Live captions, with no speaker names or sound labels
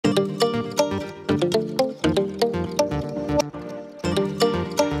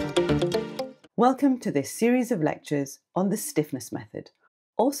Welcome to this series of lectures on the stiffness method,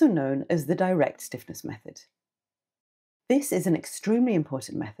 also known as the direct stiffness method. This is an extremely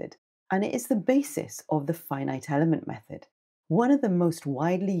important method, and it is the basis of the finite element method, one of the most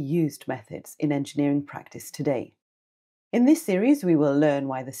widely used methods in engineering practice today. In this series, we will learn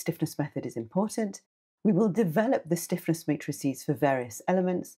why the stiffness method is important, we will develop the stiffness matrices for various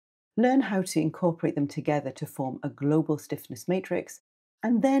elements, learn how to incorporate them together to form a global stiffness matrix,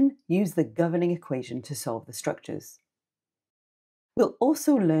 and then use the governing equation to solve the structures. We'll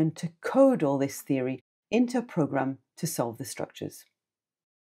also learn to code all this theory into a program to solve the structures.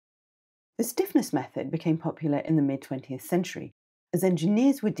 The stiffness method became popular in the mid-20th century as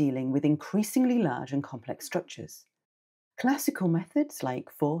engineers were dealing with increasingly large and complex structures. Classical methods like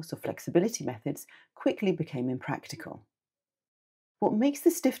force or flexibility methods quickly became impractical. What makes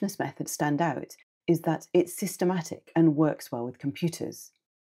the stiffness method stand out is that it's systematic and works well with computers.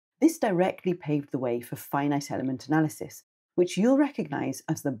 This directly paved the way for finite element analysis, which you'll recognise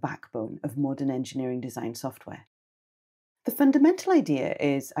as the backbone of modern engineering design software. The fundamental idea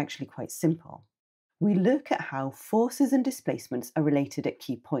is actually quite simple. We look at how forces and displacements are related at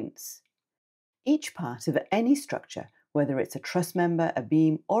key points. Each part of any structure, whether it's a truss member, a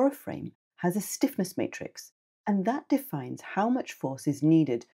beam, or a frame, has a stiffness matrix, and that defines how much force is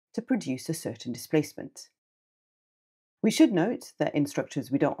needed to produce a certain displacement. We should note that in structures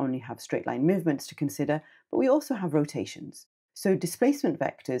we don't only have straight line movements to consider, but we also have rotations. So displacement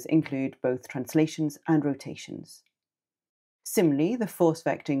vectors include both translations and rotations. Similarly, the force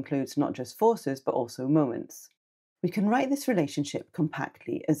vector includes not just forces, but also moments. We can write this relationship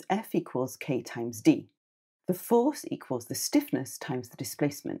compactly as F equals K times D. The force equals the stiffness times the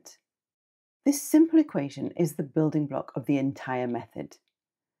displacement. This simple equation is the building block of the entire method.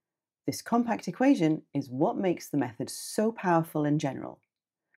 This compact equation is what makes the method so powerful and general.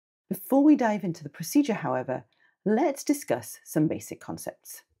 Before we dive into the procedure, however, let's discuss some basic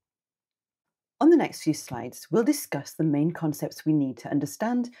concepts. On the next few slides, we'll discuss the main concepts we need to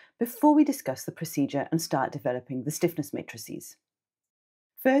understand before we discuss the procedure and start developing the stiffness matrices.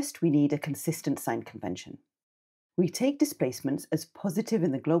 First, we need a consistent sign convention. We take displacements as positive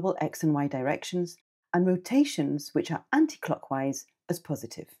in the global x and y directions, and rotations, which are anti-clockwise, as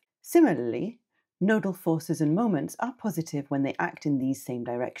positive. Similarly, nodal forces and moments are positive when they act in these same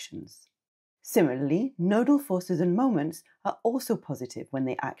directions. Similarly, nodal forces and moments are also positive when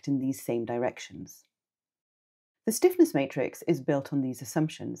they act in these same directions. The stiffness matrix is built on these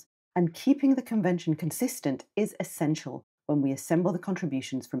assumptions, and keeping the convention consistent is essential when we assemble the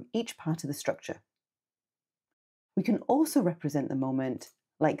contributions from each part of the structure. We can also represent the moment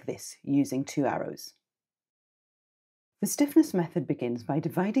like this, using two arrows. The stiffness method begins by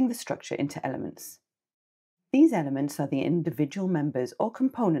dividing the structure into elements. These elements are the individual members or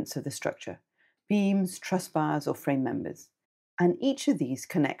components of the structure, beams, truss bars, or frame members, and each of these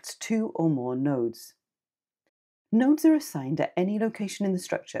connects two or more nodes. Nodes are assigned at any location in the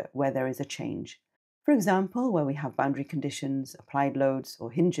structure where there is a change, for example, where we have boundary conditions, applied loads,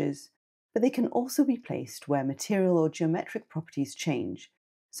 or hinges, but they can also be placed where material or geometric properties change,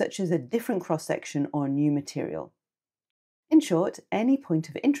 such as a different cross-section or new material. In short, any point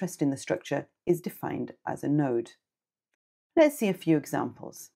of interest in the structure is defined as a node. Let's see a few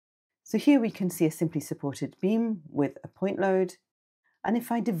examples. So here we can see a simply supported beam with a point load, and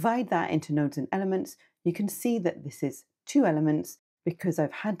if I divide that into nodes and elements, you can see that this is two elements because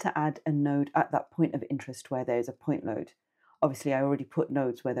I've had to add a node at that point of interest where there is a point load. Obviously, I already put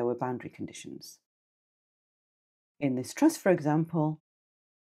nodes where there were boundary conditions. In this truss, for example,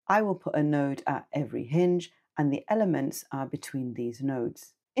 I will put a node at every hinge, and the elements are between these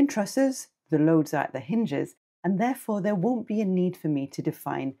nodes. In trusses, the loads are at the hinges, and therefore there won't be a need for me to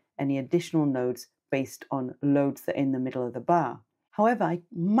define any additional nodes based on loads that are in the middle of the bar. However, I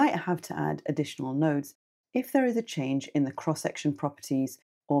might have to add additional nodes if there is a change in the cross-section properties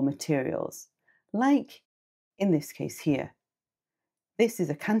or materials, like in this case here. This is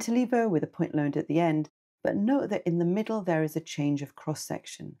a cantilever with a point load at the end, but note that in the middle there is a change of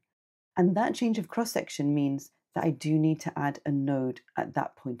cross-section. And that change of cross-section means that I do need to add a node at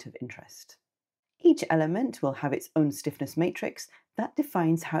that point of interest. Each element will have its own stiffness matrix that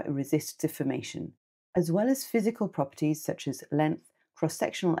defines how it resists deformation, as well as physical properties such as length,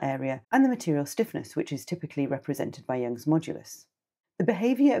 cross-sectional area, and the material stiffness, which is typically represented by Young's modulus. The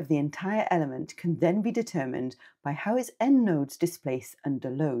behaviour of the entire element can then be determined by how its end nodes displace under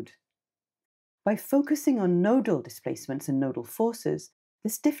load. By focusing on nodal displacements and nodal forces, the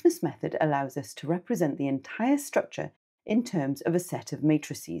stiffness method allows us to represent the entire structure in terms of a set of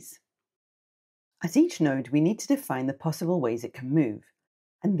matrices. At each node, we need to define the possible ways it can move,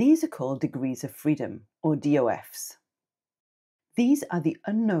 And these are called degrees of freedom, or DOFs. These are the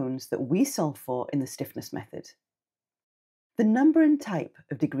unknowns that we solve for in the stiffness method. The number and type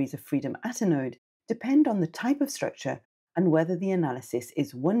of degrees of freedom at a node depend on the type of structure and whether the analysis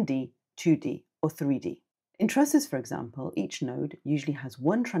is 1D, 2D, or 3D. In trusses, for example, each node usually has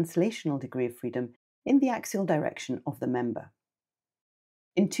one translational degree of freedom in the axial direction of the member.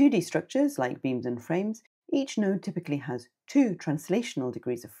 In 2D structures, like beams and frames, each node typically has two translational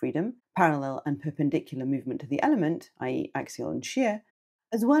degrees of freedom, parallel and perpendicular movement to the element, i.e. axial and shear,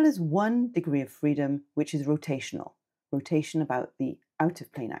 as well as one degree of freedom which is rotational, rotation about the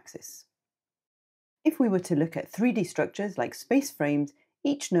out-of-plane axis. If we were to look at 3D structures like space frames,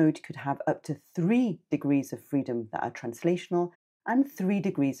 each node could have up to 3 degrees of freedom that are translational and 3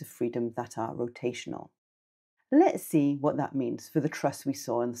 degrees of freedom that are rotational. Let's see what that means for the truss we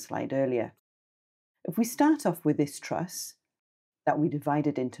saw in the slide earlier. If we start off with this truss that we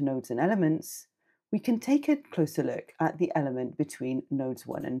divided into nodes and elements, we can take a closer look at the element between nodes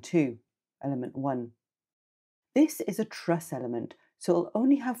 1 and 2, element 1. This is a truss element, so it will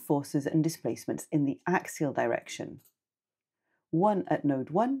only have forces and displacements in the axial direction. 1 at node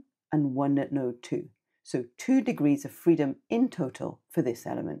 1 and 1 at node 2, so 2 degrees of freedom in total for this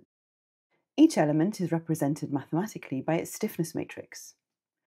element. Each element is represented mathematically by its stiffness matrix.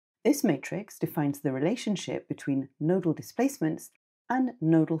 This matrix defines the relationship between nodal displacements and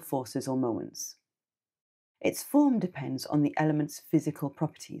nodal forces or moments. Its form depends on the element's physical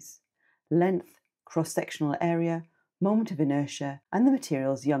properties: length, cross-sectional area, moment of inertia, and the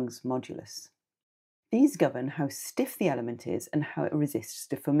material's Young's modulus. These govern how stiff the element is and how it resists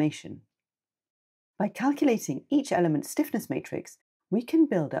deformation. By calculating each element's stiffness matrix, we can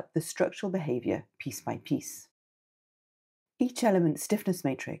build up the structural behaviour piece by piece. Each element's stiffness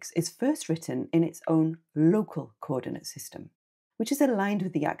matrix is first written in its own local coordinate system, which is aligned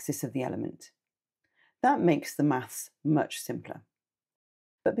with the axis of the element. That makes the maths much simpler.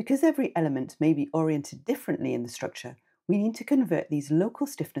 But because every element may be oriented differently in the structure, we need to convert these local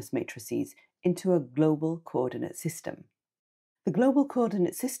stiffness matrices into a global coordinate system. The global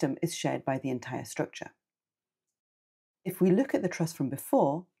coordinate system is shared by the entire structure. If we look at the truss from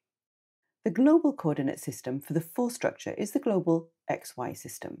before, the global coordinate system for the full structure is the global XY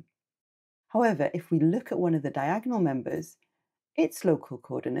system. However, if we look at one of the diagonal members, its local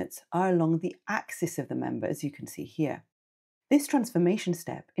coordinates are along the axis of the member, as you can see here. This transformation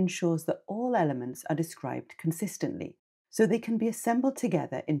step ensures that all elements are described consistently, so they can be assembled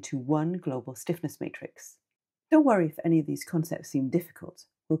together into one global stiffness matrix. Don't worry if any of these concepts seem difficult.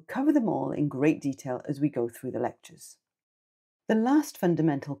 We'll cover them all in great detail as we go through the lectures. The last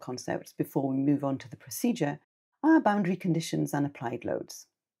fundamental concepts before we move on to the procedure are boundary conditions and applied loads.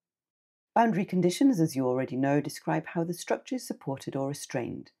 Boundary conditions, as you already know, describe how the structure is supported or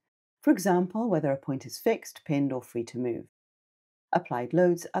restrained. For example, whether a point is fixed, pinned, or free to move. Applied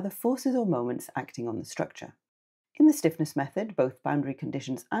loads are the forces or moments acting on the structure. In the stiffness method, both boundary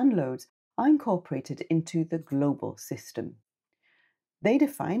conditions and loads are incorporated into the global system. They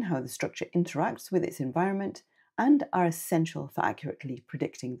define how the structure interacts with its environment and are essential for accurately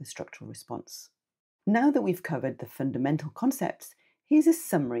predicting the structural response. Now that we've covered the fundamental concepts, here's a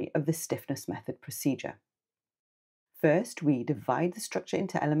summary of the stiffness method procedure. First, we divide the structure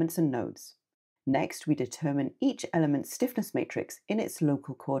into elements and nodes. Next, we determine each element's stiffness matrix in its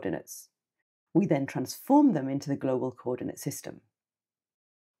local coordinates. We then transform them into the global coordinate system.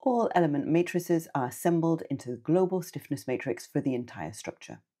 All element matrices are assembled into the global stiffness matrix for the entire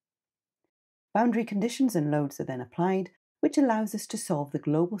structure. Boundary conditions and loads are then applied, which allows us to solve the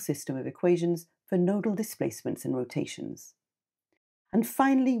global system of equations for nodal displacements and rotations. And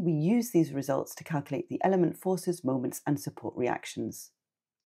finally, we use these results to calculate the element forces, moments, and support reactions.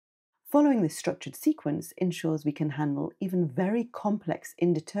 Following this structured sequence ensures we can handle even very complex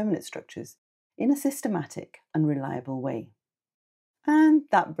indeterminate structures in a systematic and reliable way. And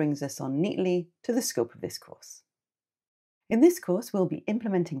that brings us on neatly to the scope of this course. In this course, we'll be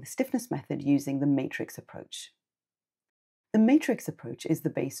implementing the stiffness method using the matrix approach. The matrix approach is the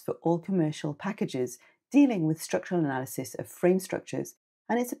base for all commercial packages dealing with structural analysis of frame structures,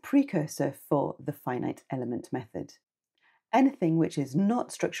 and it's a precursor for the finite element method. Anything which is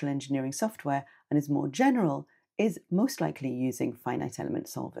not structural engineering software and is more general is most likely using finite element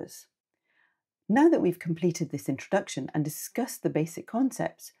solvers. Now that we've completed this introduction and discussed the basic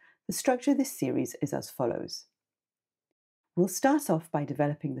concepts, the structure of this series is as follows. We'll start off by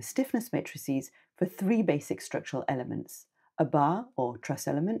developing the stiffness matrices for 3 basic structural elements: a bar or truss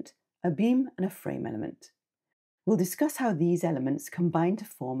element, a beam, and a frame element. We'll discuss how these elements combine to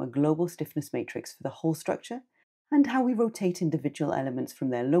form a global stiffness matrix for the whole structure and how we rotate individual elements from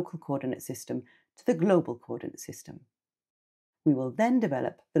their local coordinate system to the global coordinate system. We will then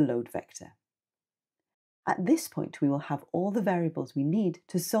develop the load vector. At this point, we will have all the variables we need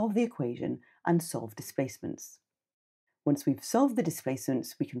to solve the equation and solve displacements. Once we've solved the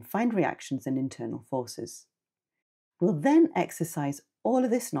displacements, we can find reactions and internal forces. We'll then exercise all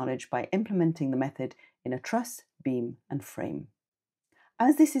of this knowledge by implementing the method in a truss, beam, and frame.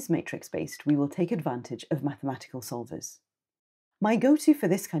 As this is matrix-based, we will take advantage of mathematical solvers. My go-to for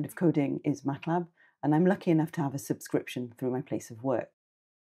this kind of coding is MATLAB, and I'm lucky enough to have a subscription through my place of work.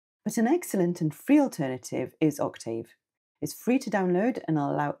 But an excellent and free alternative is Octave. It's free to download, and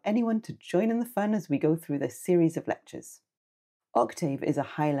I'll allow anyone to join in the fun as we go through this series of lectures. Octave is a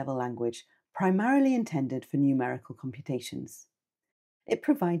high-level language, primarily intended for numerical computations. It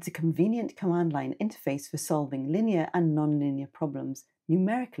provides a convenient command line interface for solving linear and nonlinear problems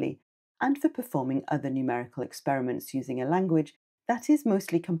numerically and for performing other numerical experiments using a language that is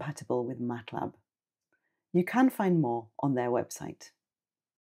mostly compatible with MATLAB. You can find more on their website.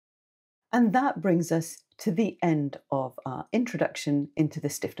 And that brings us to the end of our introduction into the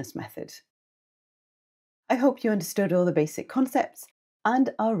stiffness method. I hope you understood all the basic concepts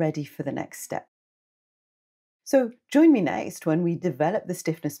and are ready for the next step. So join me next when we develop the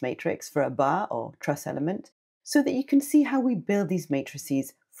stiffness matrix for a bar or truss element so that you can see how we build these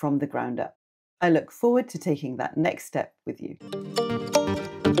matrices from the ground up. I look forward to taking that next step with you.